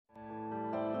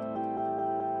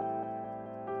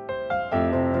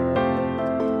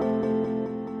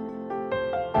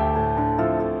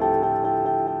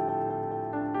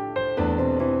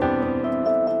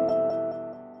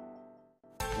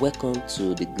Welcome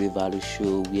to the Great Value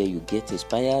Show, where you get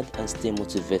inspired and stay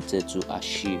motivated to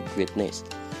achieve greatness.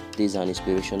 This is an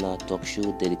inspirational talk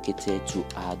show dedicated to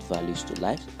add values to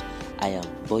life. I am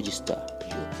Bogista,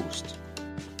 your host.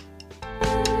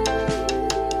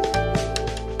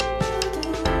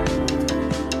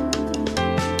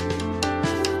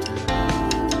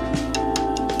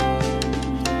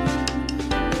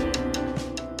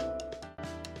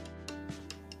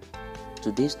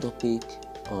 Today's topic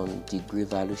on the Great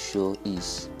Value Show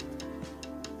is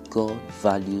God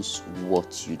values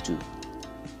what you do.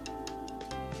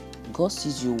 God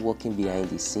sees you working behind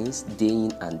the scenes day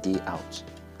in and day out,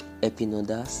 helping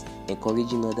others,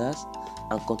 encouraging others,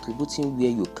 and contributing where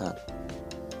you can.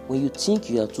 When you think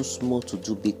you are too small to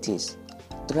do big things,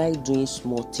 try doing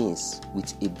small things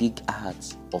with a big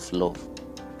heart of love.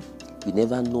 You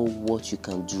never know what you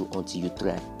can do until you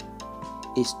try.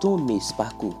 A stone may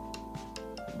sparkle,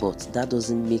 but that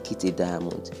doesn't make it a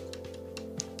diamond.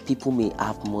 People may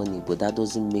have money, but that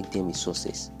doesn't make them a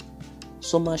success.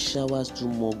 Summer showers do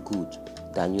more good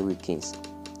than hurricanes,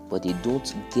 but they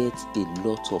don't get a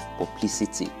lot of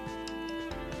publicity.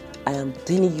 I am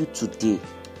telling you today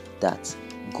that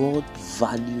God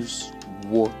values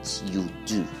what you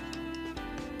do.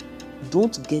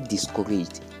 Don't get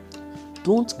discouraged.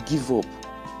 Don't give up,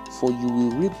 for you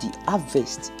will reap the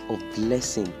harvest of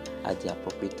blessing at the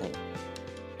appropriate time.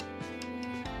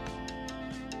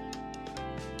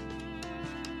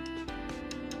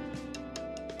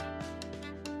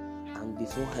 And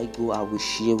before I go, I will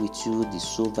share with you the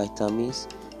soul vitamins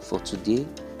for today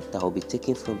that will be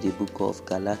taken from the book of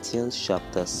Galatians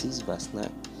chapter 6 verse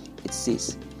 9. It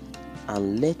says,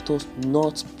 "And let us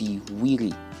not be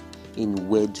weary in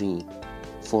well doing,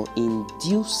 for in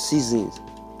due season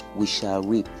we shall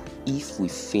reap if we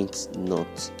faint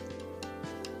not."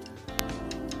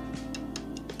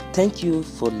 Thank you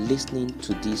for listening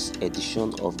to this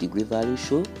edition of the Great Value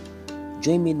Show.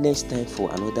 Join me next time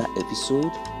for another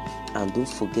episode, and don't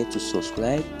forget to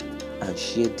subscribe and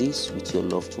share this with your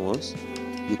loved ones.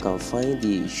 You can find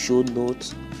the show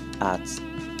notes at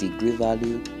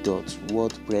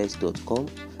thegreatvalue.wordpress.com.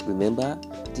 Remember,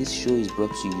 this show is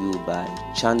brought to you by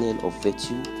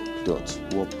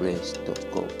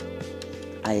channelofvirtue.wordpress.com.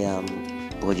 I am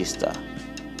Bogista.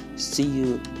 See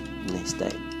you next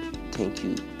time. Thank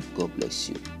you. God bless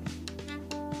you.